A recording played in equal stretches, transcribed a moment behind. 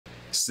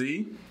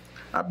See?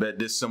 I bet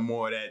there's some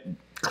more of that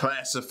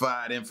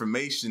classified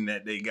information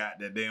that they got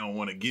that they don't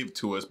want to give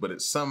to us, but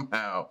it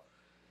somehow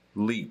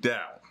leaked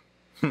out.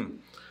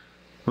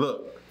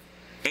 Look,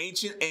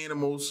 ancient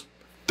animals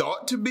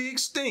thought to be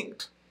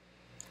extinct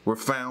were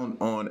found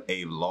on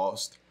a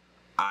lost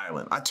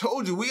island. I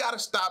told you, we got to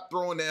stop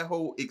throwing that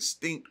whole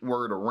extinct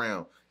word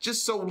around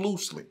just so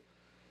loosely.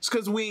 It's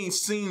because we ain't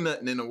seen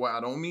nothing in a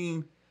while. Don't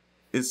mean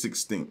it's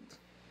extinct.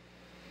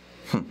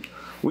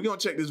 We're going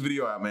to check this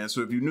video out, man.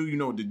 So if you're new, you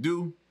know what to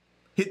do.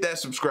 Hit that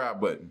subscribe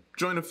button.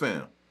 Join the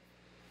fam.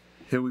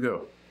 Here we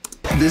go.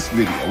 This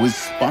video is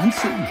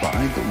sponsored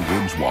by the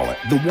Ridge Wallet.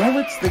 The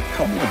wallets that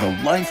come with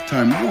a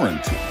lifetime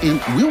warranty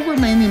and will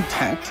remain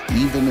intact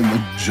even in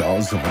the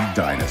jaws of a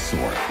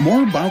dinosaur.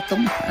 More about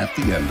them at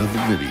the end of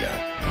the video.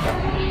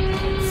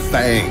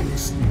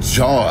 Fangs,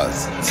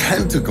 jaws,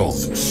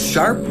 tentacles,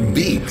 sharp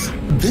beaks.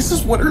 This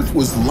is what Earth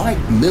was like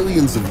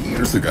millions of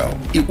years ago.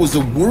 It was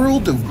a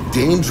world of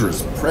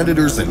dangerous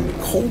predators and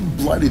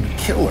cold-blooded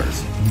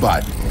killers.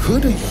 But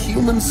could a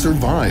human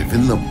survive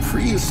in the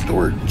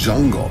prehistoric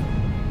jungle?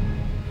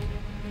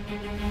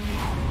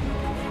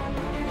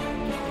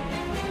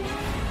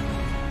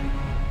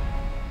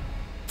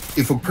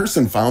 If a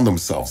person found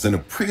themselves in a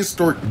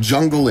prehistoric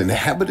jungle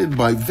inhabited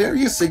by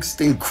various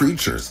extinct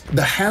creatures,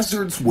 the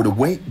hazards would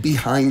await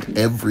behind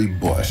every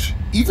bush.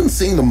 Even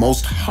seeing the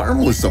most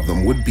harmless of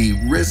them would be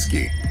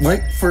risky,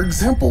 like, for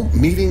example,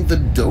 meeting the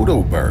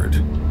dodo bird.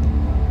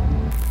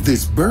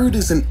 This bird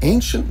is an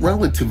ancient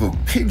relative of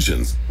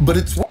pigeons, but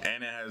its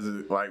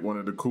like one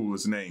of the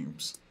coolest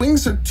names.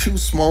 Wings are too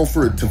small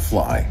for it to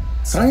fly.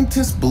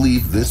 Scientists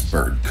believe this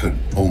bird could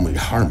only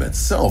harm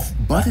itself,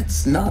 but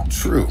it's not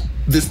true.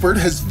 This bird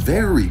has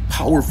very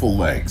powerful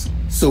legs,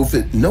 so if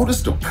it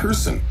noticed a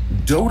person,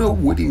 dodo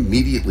would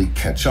immediately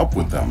catch up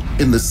with them,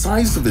 and the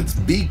size of its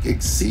beak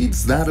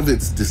exceeds that of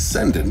its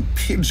descendant,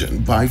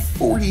 pigeon, by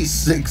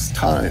 46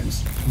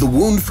 times. The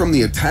wound from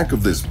the attack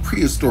of this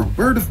prehistoric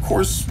bird, of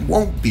course,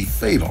 won't be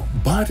fatal,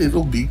 but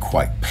it'll be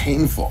quite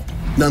painful.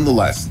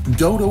 Nonetheless,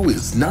 dodo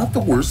is not the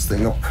worst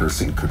thing a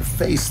person could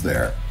face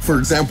there. For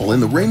example, in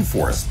the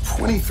rainforest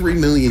 23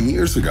 million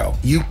years ago,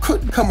 you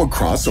could come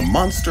across a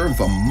monster of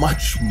a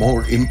much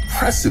more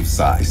impressive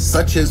size,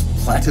 such as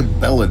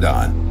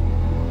Platybelodon.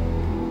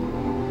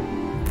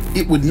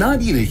 It would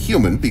not eat a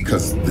human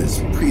because this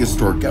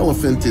prehistoric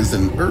elephant is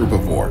an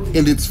herbivore,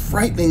 and its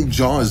frightening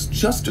jaw is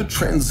just a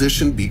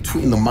transition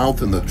between the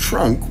mouth and the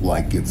trunk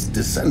like its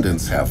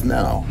descendants have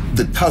now.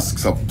 The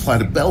tusks of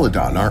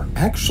Platybelodon are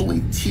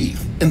actually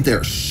teeth, and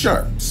they're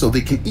sharp, so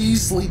they can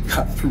easily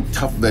cut through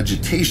tough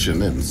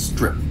vegetation and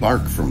strip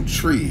bark from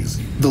trees.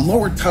 The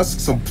lower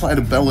tusks of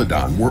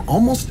Platybelodon were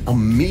almost a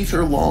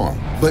meter long,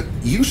 but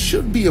you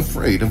should be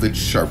afraid of its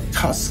sharp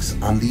tusks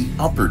on the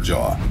upper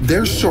jaw.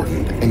 They're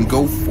shortened and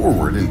go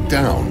forward and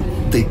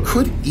down. They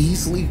could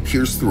easily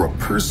pierce through a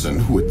person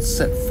who had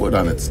set foot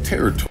on its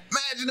territory.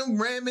 Imagine them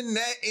ramming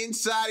that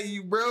inside of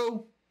you,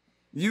 bro.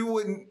 You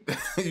wouldn't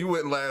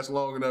last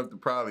long enough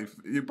to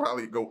you'd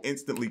probably go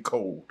instantly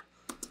cold.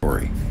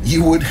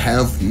 You would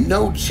have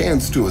no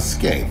chance to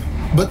escape.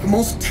 But the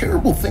most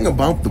terrible thing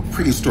about the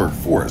prehistoric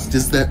forest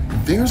is that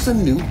there's a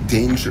new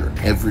danger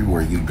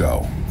everywhere you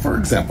go. For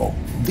example,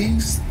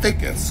 these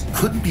thickets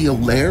could be a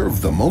lair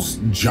of the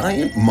most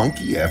giant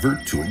monkey ever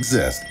to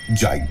exist,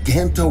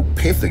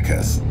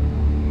 Gigantopithecus.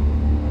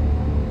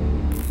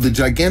 The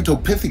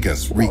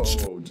Gigantopithecus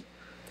reached...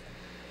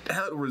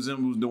 That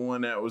resembles the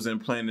one that was in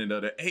Planet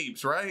of the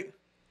Apes, right?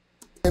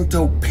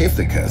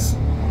 Gigantopithecus.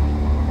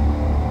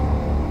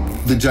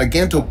 The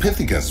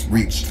Gigantopithecus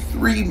reached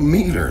 3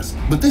 meters,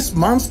 but this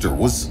monster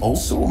was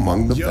also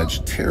among the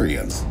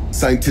vegetarians.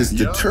 Scientists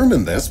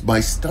determined this by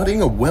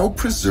studying a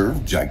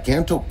well-preserved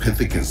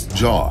Gigantopithecus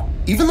jaw.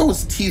 Even though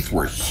its teeth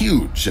were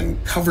huge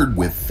and covered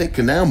with thick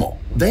enamel,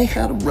 they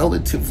had a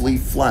relatively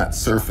flat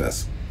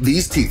surface.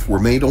 These teeth were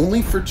made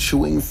only for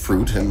chewing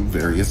fruit and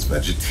various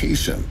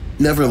vegetation.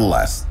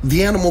 Nevertheless,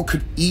 the animal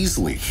could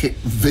easily hit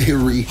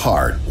very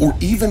hard or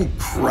even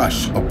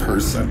crush a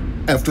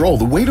person. After all,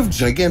 the weight of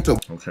Okay,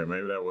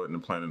 maybe that wasn't the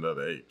Planet of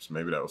the Apes.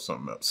 Maybe that was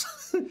something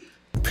else.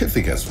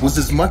 Pithecus was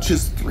as much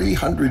as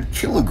 300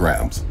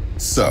 kilograms.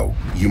 So,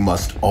 you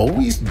must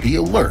always be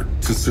alert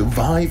to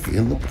survive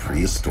in the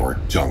prehistoric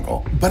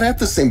jungle. But at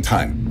the same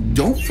time,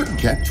 don't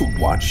forget to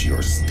watch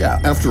your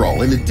step. After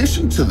all, in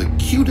addition to the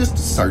cutest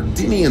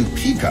Sardinian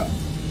pika,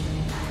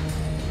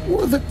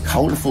 or the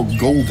colorful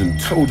golden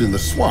toad in the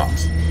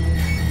swamps,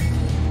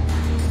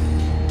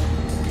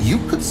 you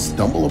could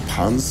stumble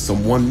upon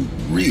someone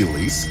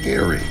really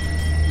scary.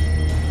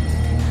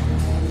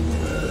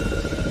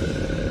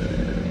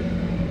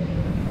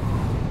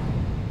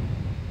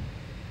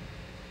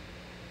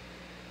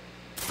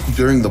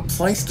 During the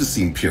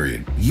Pleistocene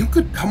period, you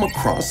could come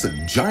across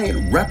a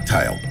giant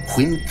reptile,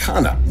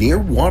 Quincana, near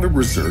water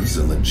reserves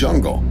in the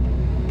jungle.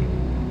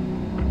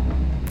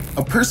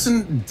 A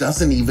person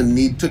doesn't even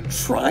need to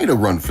try to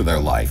run for their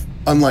life.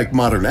 Unlike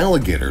modern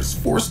alligators,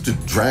 forced to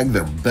drag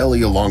their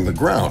belly along the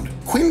ground,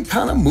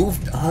 quincana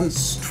moved on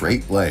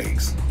straight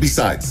legs.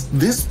 Besides,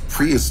 this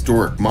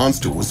prehistoric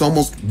monster was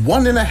almost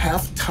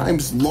 1.5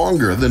 times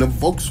longer than a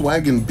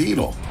Volkswagen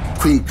Beetle.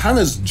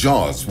 Quincana's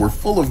jaws were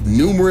full of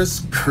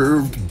numerous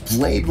curved,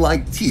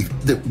 blade-like teeth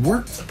that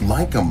worked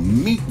like a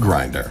meat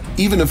grinder.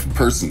 Even if a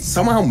person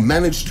somehow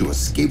managed to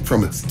escape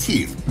from its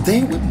teeth,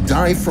 they would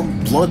die from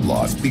blood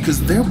loss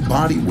because their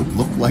body would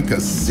look like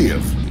a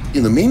sieve.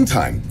 In the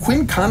meantime,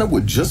 quincana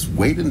would just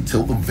wait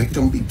until the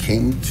victim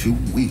became too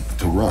weak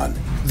to run.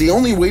 The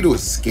only way to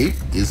escape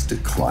is to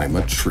climb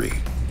a tree.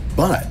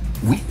 But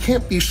we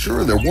can't be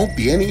sure there won't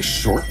be any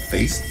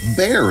short-faced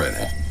bear in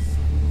it.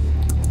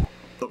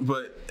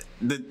 But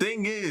the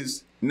thing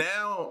is,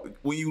 now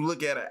when you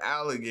look at an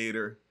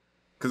alligator,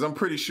 because I'm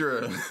pretty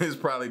sure it's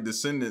probably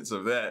descendants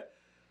of that.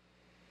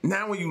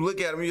 Now when you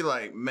look at him, you're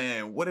like,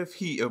 man, what if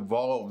he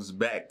evolves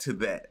back to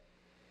that?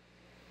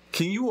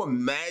 Can you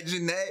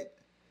imagine that?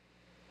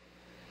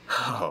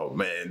 Oh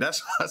man,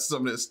 that's why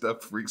some of this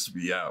stuff freaks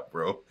me out,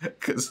 bro.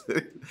 Because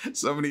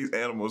some of these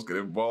animals could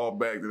evolve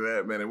back to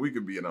that, man, and we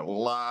could be in a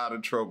lot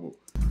of trouble.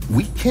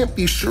 We can't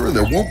be sure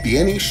there won't be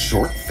any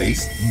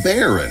short-faced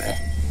bear in it.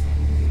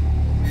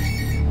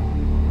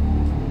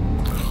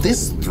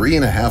 This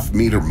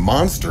 3.5-meter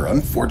monster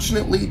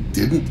unfortunately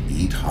didn't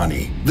eat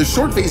honey. The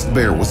short-faced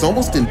bear was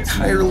almost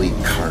entirely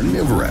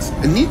carnivorous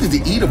and needed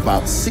to eat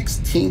about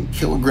 16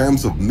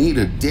 kilograms of meat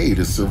a day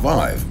to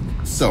survive.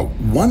 So,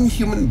 one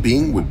human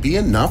being would be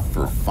enough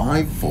for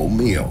 5 full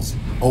meals.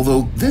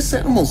 Although this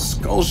animal's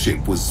skull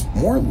shape was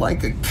more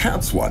like a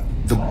cat's one,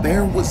 the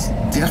bear was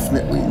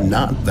definitely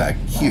not that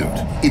cute.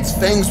 Its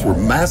fangs were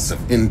massive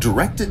and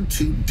directed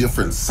to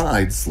different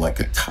sides like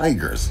a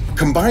tiger's.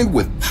 Combined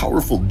with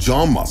powerful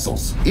jaw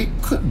muscles, it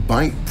could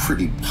bite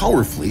pretty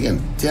powerfully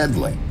and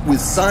deadly.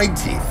 With side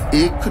teeth,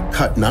 it could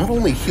cut not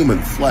only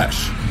human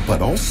flesh,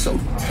 but also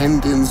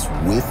tendons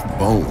with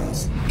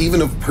bones.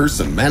 Even if a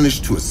person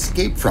managed to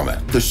escape from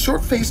it, the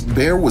short-faced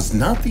bear was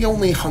not the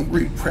only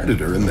hungry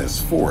predator in this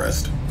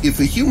forest. If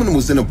a human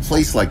was in a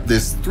place like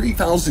this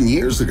 3,000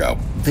 years ago,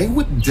 they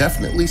would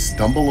definitely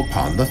stumble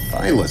upon the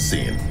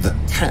thylacine, the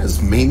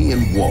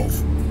Tasmanian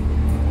wolf.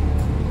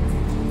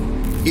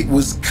 It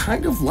was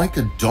kind of like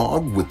a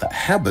dog with the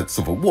habits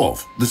of a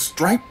wolf, the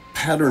striped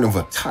pattern of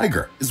a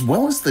tiger, as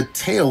well as the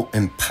tail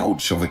and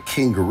pouch of a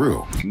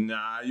kangaroo.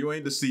 Nah, you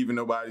ain't deceiving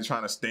nobody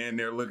trying to stand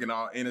there looking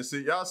all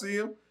innocent. Y'all see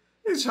him?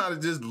 He's trying to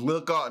just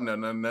look out.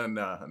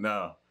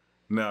 No,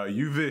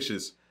 you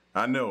vicious.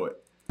 I know it.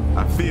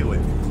 I feel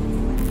it.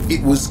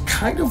 It was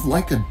kind of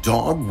like a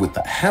dog with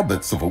the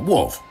habits of a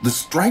wolf, the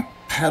striped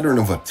pattern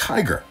of a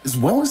tiger, as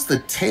well as the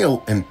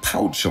tail and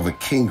pouch of a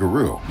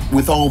kangaroo.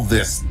 With all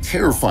this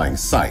terrifying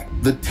sight,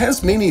 the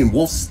Tasmanian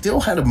wolf still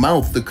had a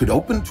mouth that could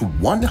open to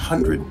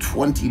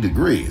 120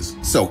 degrees,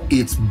 so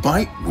its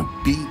bite would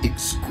be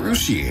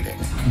excruciating.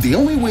 The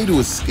only way to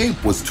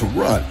escape was to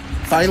run.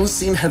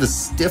 Thylacine had a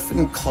stiff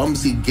and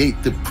clumsy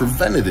gait that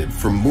prevented it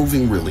from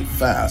moving really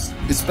fast,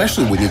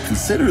 especially when you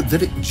consider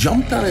that it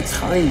jumped on its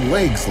hind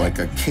legs like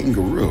a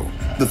kangaroo.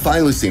 The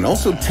thylacine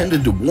also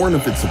tended to warn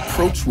of its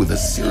approach with a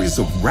series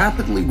of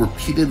rapidly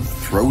repeated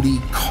throaty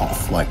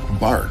cough-like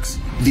barks.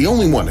 The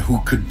only one who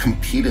could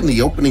compete in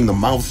the opening the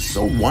mouth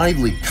so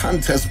widely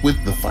contest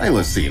with the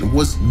thylacine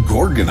was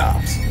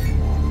Gorgonops.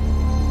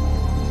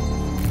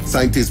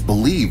 Scientists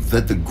believe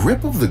that the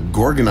grip of the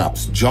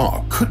Gorgonops'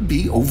 jaw could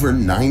be over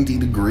 90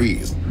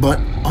 degrees, but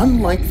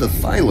unlike the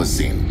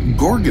thylacine,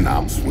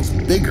 Gorgonops was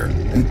bigger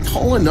and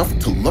tall enough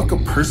to look a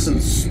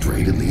person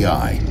straight in the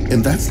eye.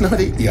 And that's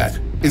not it yet,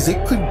 as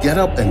it could get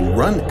up and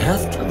run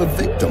after the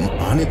victim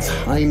on its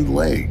hind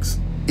legs.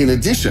 In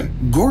addition,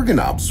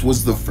 Gorgonops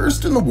was the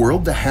first in the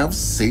world to have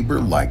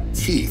saber-like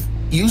teeth.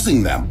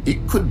 Using them,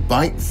 it could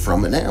bite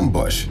from an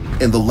ambush,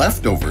 and the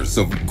leftovers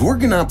of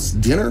Gorgonops'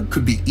 dinner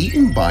could be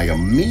eaten by a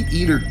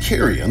meat-eater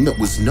carrion that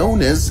was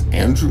known as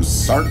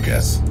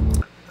Andrewsarchus.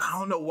 I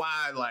don't know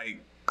why,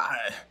 like,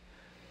 I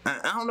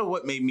don't know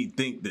what made me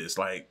think this,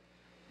 like,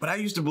 but I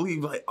used to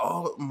believe, like,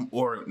 all,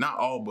 or not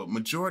all, but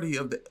majority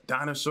of the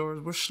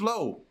dinosaurs were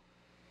slow.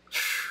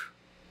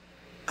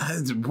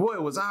 Boy,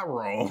 was I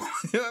wrong.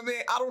 You know what I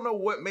mean? I don't know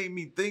what made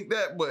me think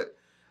that, but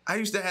I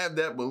used to have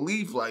that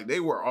belief like they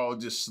were all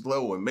just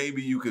slow, and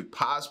maybe you could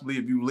possibly,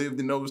 if you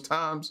lived in those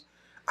times,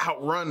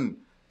 outrun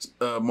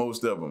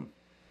most of them.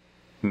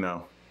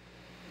 No,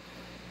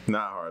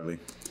 not hardly.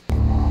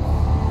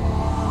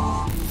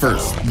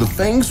 First, the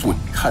fangs would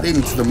cut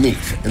into the meat,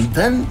 and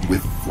then,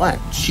 with flat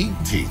cheek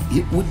teeth,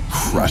 it would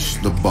crush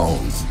the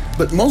bones.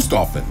 But most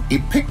often,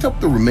 it picked up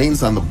the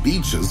remains on the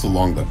beaches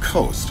along the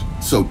coast.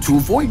 So to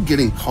avoid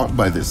getting caught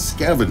by this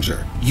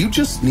scavenger, you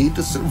just need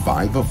to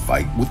survive a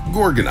fight with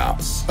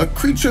Gorgonops, a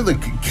creature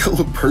that could kill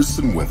a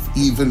person with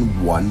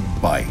even one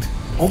bite.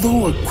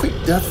 Although a quick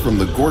death from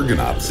the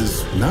Gorgonops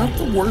is not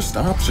the worst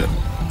option.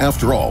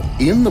 After all,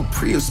 in the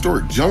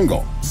prehistoric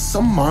jungle,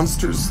 some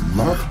monsters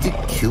love to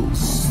kill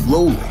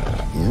slowly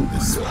and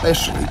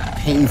especially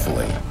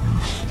painfully.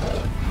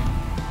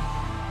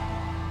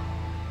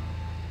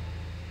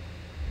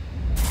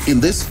 In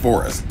this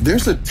forest,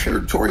 there's a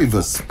territory of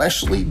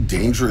especially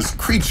dangerous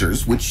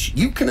creatures which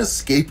you can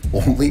escape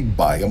only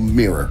by a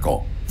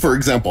miracle. For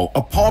example,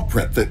 a paw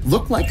print that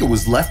looked like it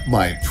was left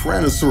by a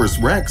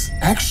Tyrannosaurus Rex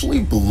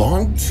actually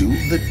belonged to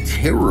the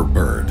terror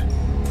bird.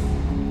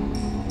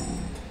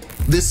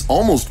 This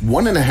almost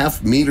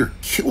 1.5 meter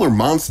killer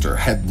monster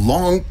had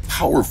long,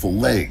 powerful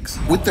legs.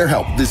 With their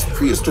help, this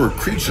prehistoric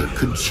creature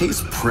could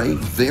chase prey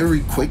very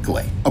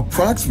quickly,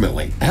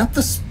 approximately at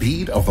the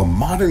speed of a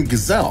modern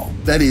gazelle,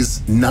 that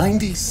is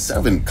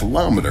 97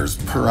 kilometers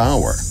per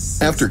hour.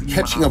 After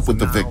catching up with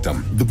the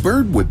victim, the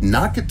bird would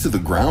knock it to the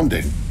ground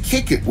and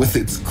kick it with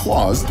its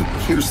claws to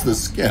pierce the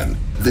skin.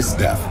 This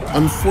death,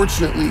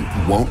 unfortunately,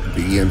 won't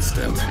be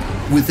instant.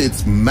 With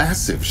its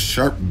massive,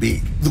 sharp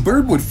beak, the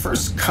bird would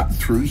first cut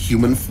through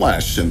human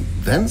flesh and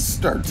then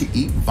start to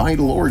eat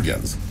vital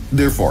organs.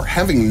 Therefore,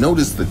 having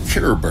noticed the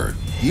terror bird,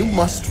 you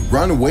must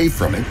run away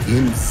from it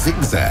in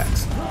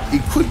zigzags.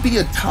 It could be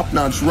a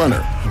top-notch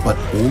runner, but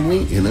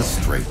only in a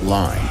straight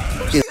line.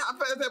 See how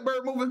fast that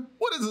bird moving?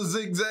 What is a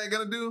zigzag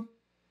gonna do?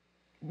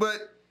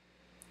 But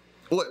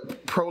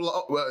what,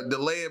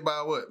 delay it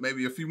by what?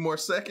 Maybe a few more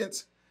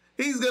seconds?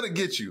 He's gonna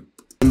get you.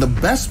 And the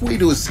best way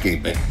to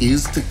escape it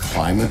is to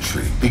climb a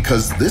tree,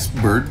 because this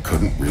bird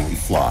couldn't really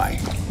fly.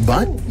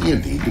 But you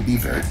need to be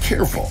very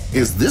careful,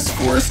 as this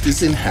forest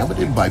is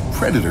inhabited by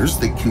predators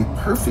that can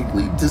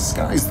perfectly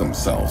disguise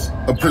themselves.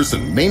 A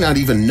person may not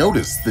even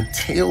notice the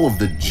tail of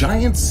the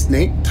giant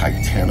snake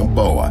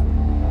Titanoboa.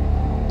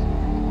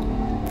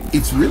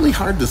 It's really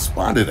hard to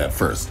spot it at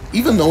first,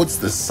 even though it's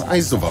the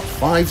size of a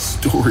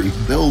 5-story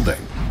building.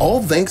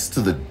 All thanks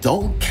to the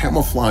dull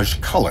camouflage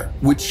color,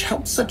 which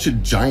helps such a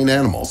giant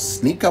animal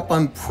sneak up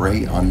on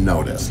prey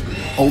unnoticed.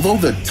 Although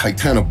the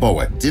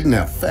Titanoboa didn't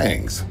have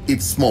fangs,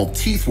 its small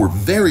teeth were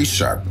very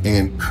sharp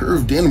and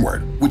curved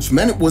inward, which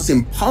meant it was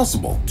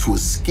impossible to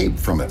escape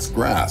from its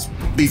grasp.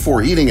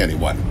 Before eating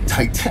anyone,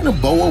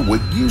 Titanoboa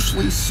would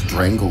usually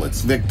strangle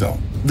its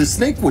victim. The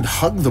snake would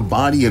hug the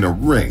body in a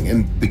ring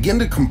and begin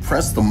to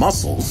compress the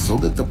muscles so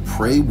that the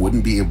prey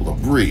wouldn't be able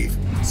to breathe.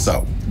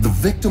 So, the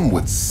victim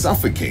would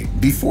suffocate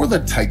before the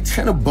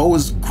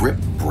Titanoboa's grip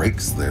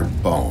breaks their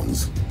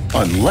bones.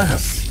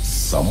 Unless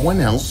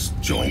someone else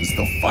joins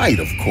the fight,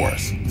 of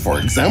course. For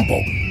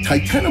example,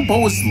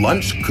 Titanoboa's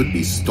lunch could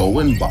be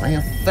stolen by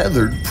a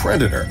feathered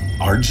predator,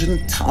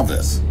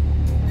 Argentavis.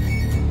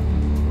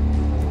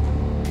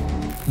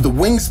 The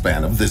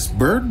wingspan of this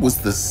bird was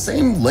the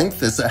same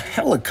length as a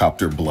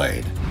helicopter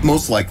blade.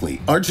 Most likely,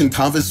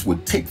 Argentavis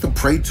would take the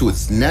prey to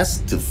its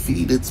nest to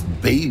feed its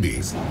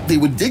babies. They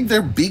would dig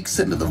their beaks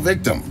into the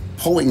victim,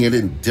 pulling it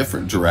in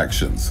different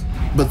directions.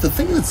 But the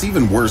thing that's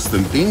even worse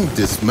than being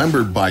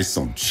dismembered by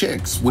some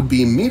chicks would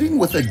be meeting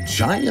with a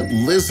giant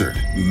lizard,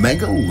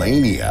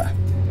 Megalania.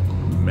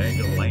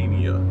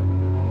 Megalania.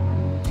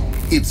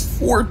 It's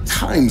 4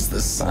 times the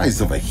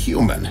size of a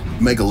human.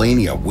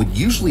 Megalania would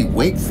usually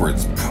wait for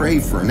its prey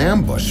for an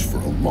ambush for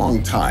a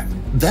long time.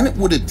 Then it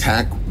would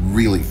attack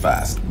really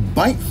fast,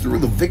 bite through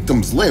the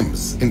victim's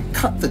limbs, and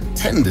cut the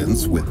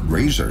tendons with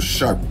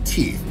razor-sharp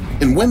teeth.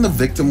 And when the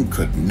victim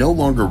could no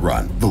longer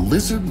run, the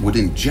lizard would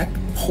inject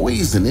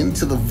poison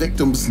into the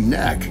victim's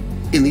neck.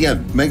 In the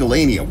end,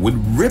 Megalania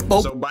would rip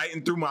open— So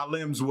biting through my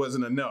limbs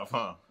wasn't enough,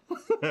 huh?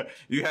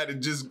 You had to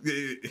just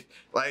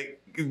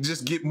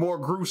get more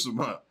gruesome,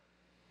 huh?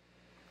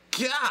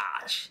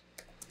 Gosh!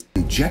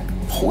 Inject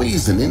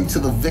poison into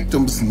the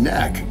victim's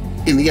neck.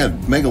 In the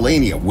end,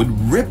 Megalania would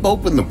rip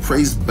open the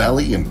prey's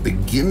belly and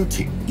begin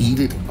to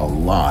eat it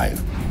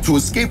alive. To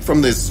escape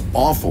from this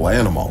awful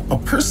animal, a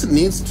person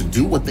needs to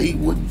do what they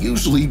would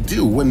usually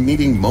do when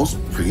meeting most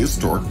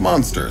prehistoric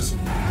monsters: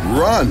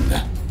 run!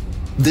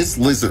 This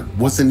lizard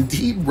was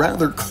indeed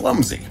rather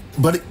clumsy,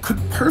 but it could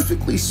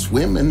perfectly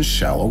swim in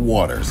shallow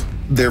waters.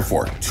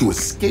 Therefore, to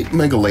escape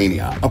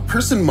Megalania, a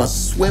person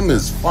must swim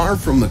as far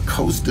from the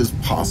coast as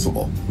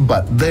possible.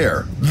 But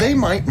there, they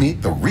might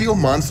meet the real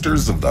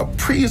monsters of the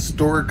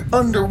prehistoric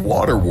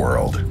underwater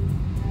world.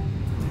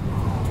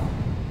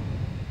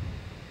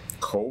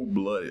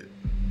 Cold-blooded.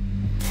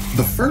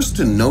 The first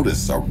to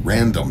notice a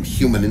random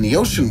human in the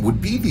ocean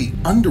would be the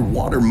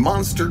underwater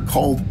monster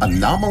called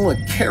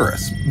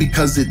Anomalocaris,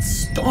 because its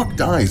stalked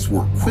eyes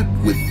were equipped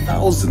with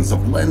thousands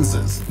of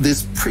lenses.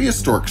 This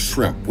prehistoric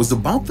shrimp was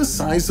about the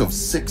size of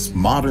 6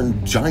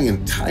 modern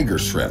giant tiger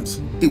shrimps.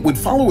 It would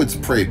follow its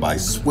prey by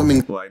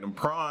swimming like them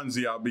prawns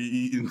y'all be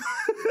eating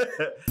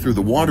through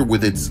the water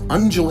with its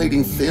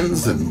undulating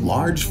fins and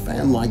large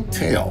fan-like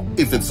tail.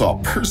 If it saw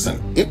a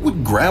person, it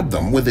would grab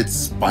them with its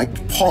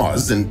spiked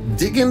paws and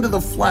dig into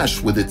the flesh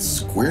with its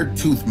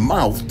square-toothed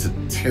mouth to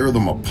tear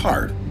them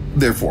apart.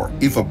 Therefore,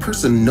 if a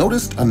person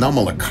noticed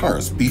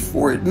Anomalocaris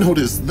before it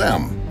noticed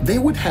them, they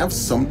would have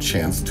some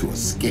chance to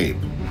escape.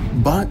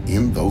 But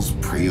in those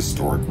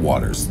prehistoric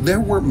waters, there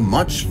were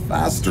much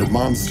faster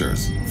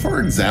monsters.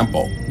 For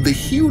example, the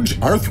huge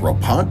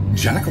arthropod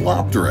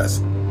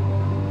Jackalopterus.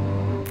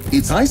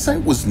 Its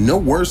eyesight was no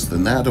worse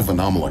than that of an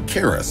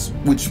Anomalocaris,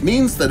 which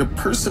means that a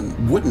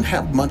person wouldn't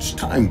have much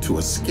time to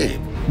escape.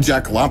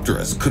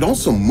 Jackalopterus could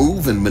also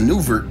move and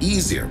maneuver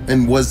easier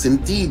and was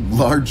indeed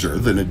larger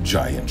than a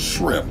giant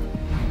shrimp.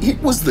 It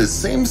was the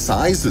same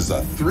size as a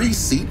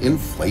 3-seat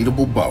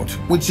inflatable boat,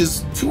 which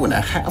is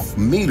 2.5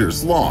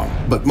 meters long.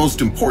 But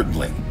most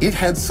importantly, it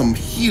had some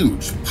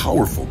huge,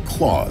 powerful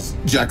claws.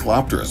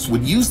 Jackalopterus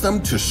would use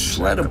them to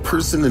shred a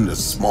person into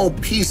small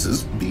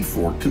pieces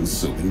before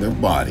consuming their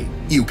body.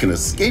 You can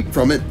escape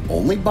from it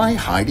only by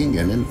hiding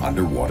in an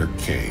underwater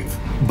cave.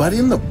 But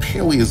in the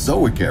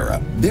Paleozoic era,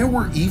 there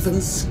were even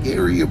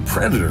scarier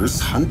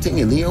predators hunting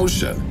in the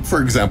ocean.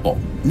 For example,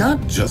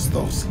 not just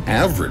those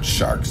average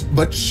sharks,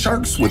 but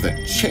sharks with a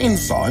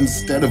chainsaw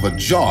instead of a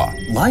jaw,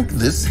 like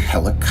this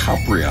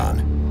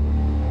Helicoprion.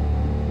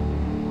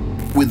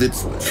 With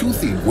its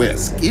toothy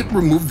whisk, it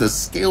removed the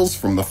scales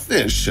from the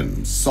fish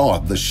and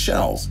sawed the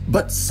shells.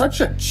 But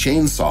such a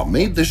chainsaw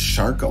made the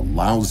shark a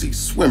lousy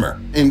swimmer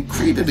and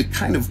created a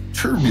kind of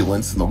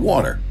turbulence in the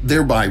water,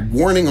 thereby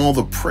warning all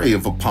the prey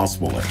of a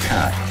possible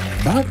attack.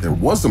 But there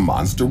was a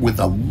monster with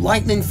a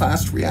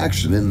lightning-fast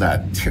reaction in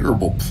that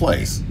terrible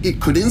place.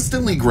 It could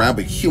instantly grab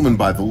a human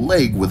by the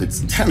leg with its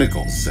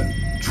tentacles and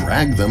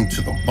drag them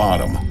to the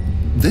bottom.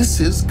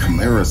 This is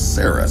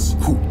Camarasaurus,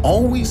 who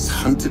always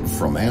hunted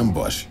from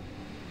ambush.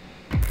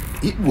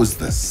 It was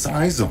the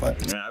size of a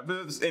if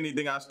there's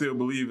anything I still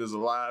believe is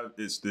alive,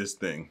 it's this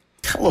thing.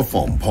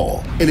 Telephone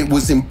pole, and it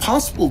was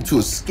impossible to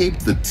escape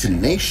the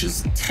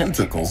tenacious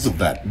tentacles of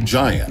that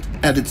giant.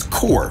 At its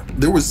core,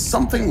 there was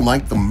something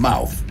like the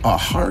mouth, a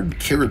hard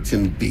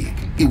keratin beak.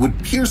 It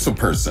would pierce a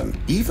person,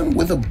 even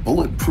with a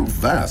bulletproof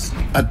vest.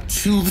 A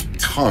toothed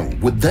tongue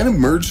would then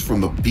emerge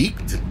from the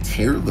beak to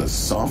tear the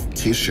soft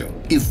tissue.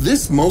 If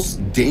this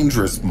most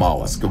dangerous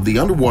mollusk of the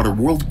underwater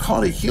world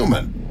caught a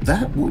human,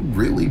 that would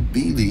really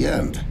be the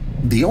end.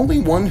 The only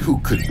one who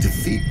could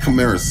defeat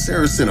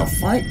Camarasaurus in a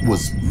fight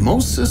was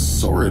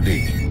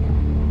Mosasauridae.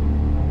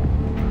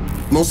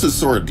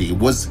 Mosasauridae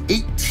was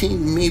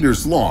 18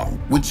 meters long,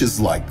 which is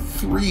like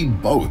 3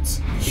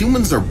 boats.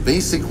 Humans are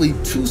basically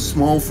too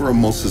small for a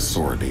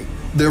Mosasauridae.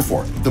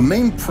 Therefore, the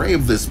main prey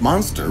of this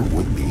monster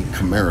would be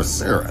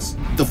Camarasaurus.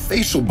 The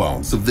facial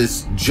bones of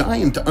this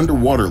giant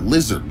underwater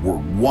lizard were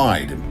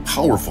wide and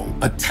powerful,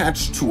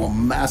 attached to a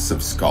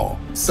massive skull.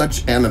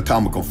 Such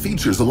anatomical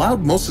features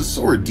allowed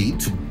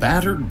Mosasauridae to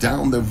batter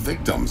down their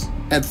victims.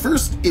 At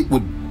first, it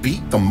would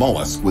beat the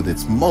mollusk with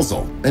its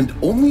muzzle, and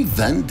only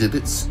then did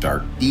it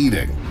start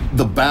eating.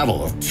 The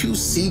battle of 2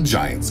 sea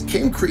giants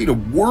can create a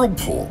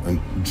whirlpool and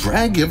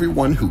drag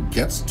everyone who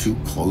gets too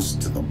close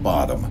to the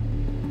bottom.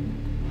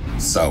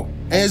 So,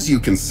 as you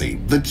can see,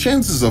 the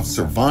chances of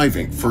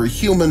surviving for a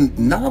human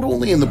not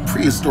only in the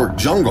prehistoric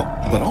jungle,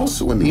 but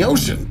also in the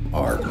ocean,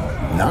 are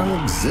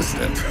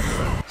non-existent.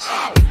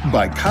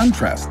 By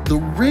contrast, the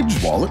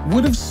ridge wallet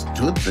would have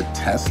stood the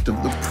test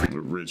of the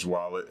ridge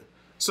wallet.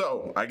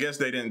 So, I guess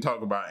they didn't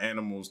talk about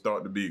animals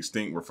thought to be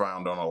extinct were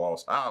found on a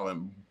lost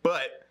island,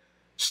 but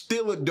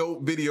still a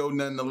dope video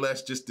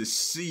nonetheless, just to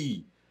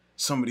see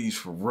some of these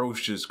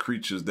ferocious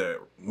creatures that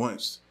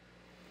once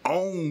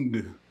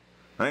owned,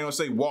 I ain't gonna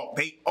say walk,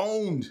 they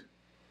owned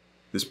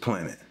this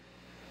planet.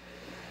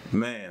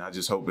 Man, I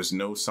just hope there's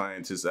no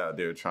scientists out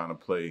there trying to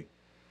play,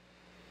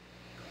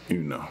 you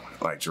know,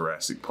 like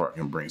Jurassic Park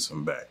and bring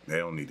some back. They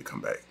don't need to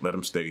come back. Let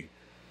them stay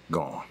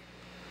gone.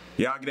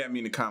 Y'all get at me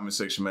in the comment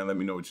section, man. Let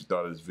me know what you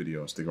thought of this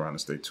video. Stick around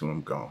and stay tuned.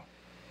 I'm gone.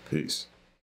 Peace.